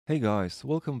Hey guys,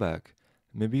 welcome back.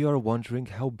 Maybe you are wondering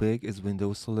how big is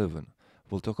Windows 11.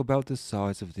 We'll talk about the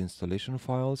size of the installation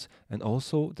files and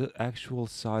also the actual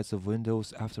size of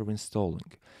Windows after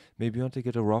installing. Maybe you want to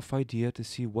get a rough idea to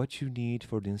see what you need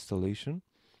for the installation.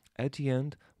 At the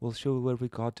end, we'll show you where we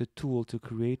got the tool to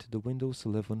create the Windows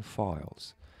 11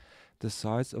 files. The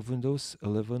size of Windows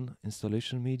 11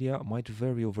 installation media might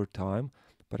vary over time,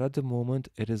 but at the moment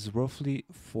it is roughly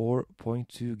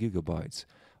 4.2 gigabytes.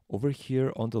 Over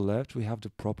here on the left, we have the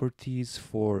properties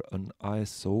for an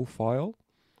ISO file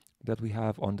that we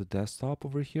have on the desktop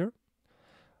over here.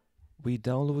 We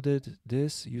downloaded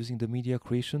this using the media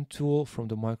creation tool from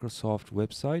the Microsoft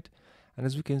website. And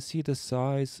as we can see, the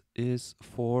size is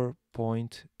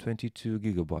 4.22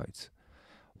 gigabytes.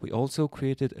 We also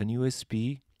created an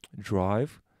USB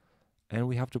drive, and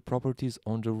we have the properties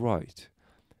on the right.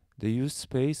 The used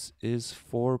space is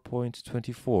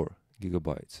 4.24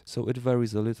 gigabytes, so it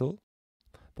varies a little,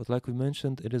 but like we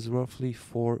mentioned, it is roughly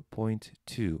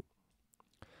 4.2.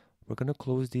 We're gonna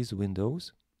close these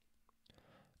windows,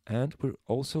 and we're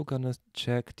also gonna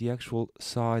check the actual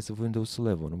size of Windows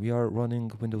 11. We are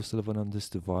running Windows 11 on this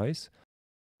device.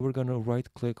 We're gonna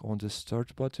right click on the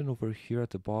start button over here at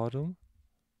the bottom,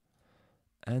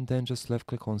 and then just left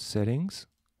click on settings,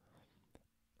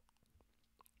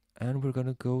 and we're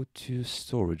gonna go to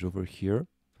storage over here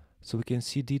so we can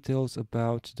see details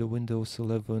about the Windows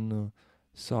 11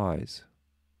 size.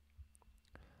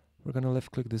 We're gonna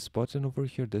left click this button over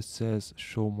here that says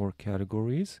show more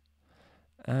categories,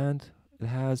 and it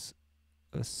has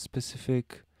a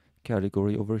specific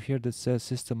category over here that says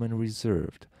system and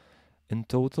reserved. In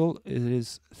total it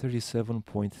is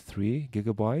 37.3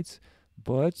 gigabytes,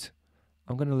 but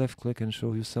I'm gonna left click and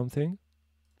show you something.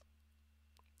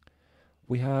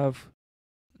 We have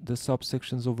the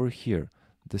subsections over here.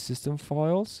 The system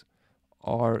files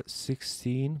are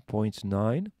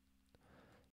 16.9,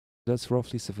 that's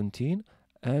roughly 17,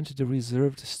 and the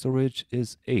reserved storage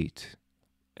is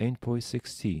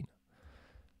 8.16.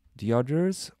 The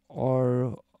others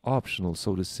are optional,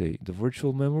 so to say. The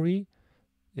virtual memory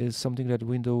is something that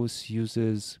Windows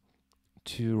uses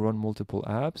to run multiple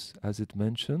apps, as it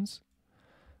mentions.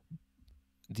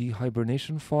 The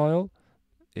hibernation file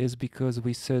is because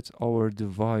we set our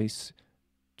device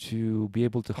to be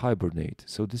able to hibernate.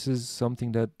 So this is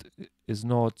something that is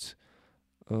not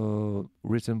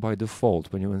written by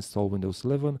default when you install Windows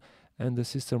 11. And the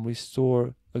system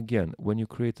restore, again, when you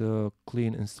create a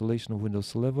clean installation of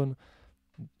Windows 11,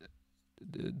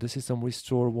 the system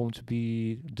restore won't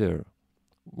be there,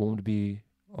 won't be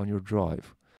on your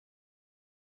drive.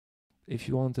 If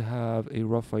you want to have a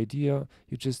rough idea,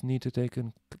 you just need to take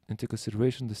into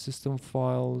consideration the system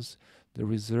files, the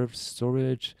reserved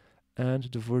storage,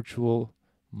 and the virtual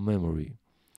memory.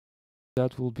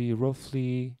 That will be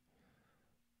roughly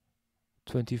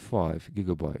 25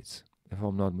 gigabytes, if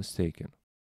I'm not mistaken.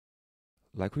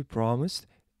 Like we promised,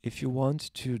 if you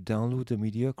want to download the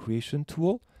media creation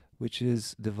tool, which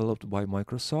is developed by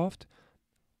Microsoft,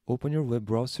 open your web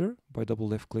browser by double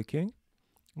left clicking,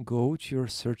 go to your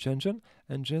search engine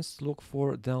and just look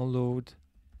for download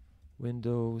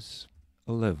Windows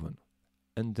 11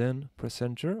 and then press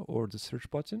enter or the search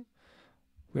button.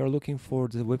 We are looking for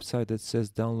the website that says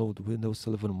download Windows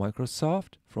 11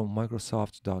 Microsoft from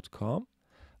Microsoft.com.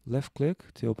 Left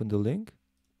click to open the link.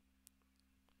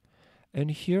 And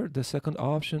here the second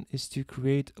option is to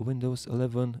create a Windows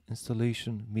 11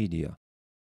 installation media.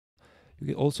 You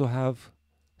can also have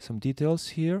some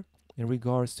details here in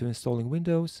regards to installing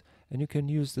Windows, and you can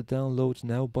use the download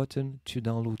now button to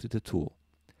download the tool.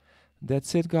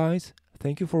 That's it, guys.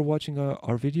 Thank you for watching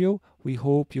our video. We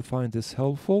hope you find this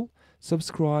helpful.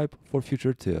 Subscribe for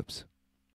future tips.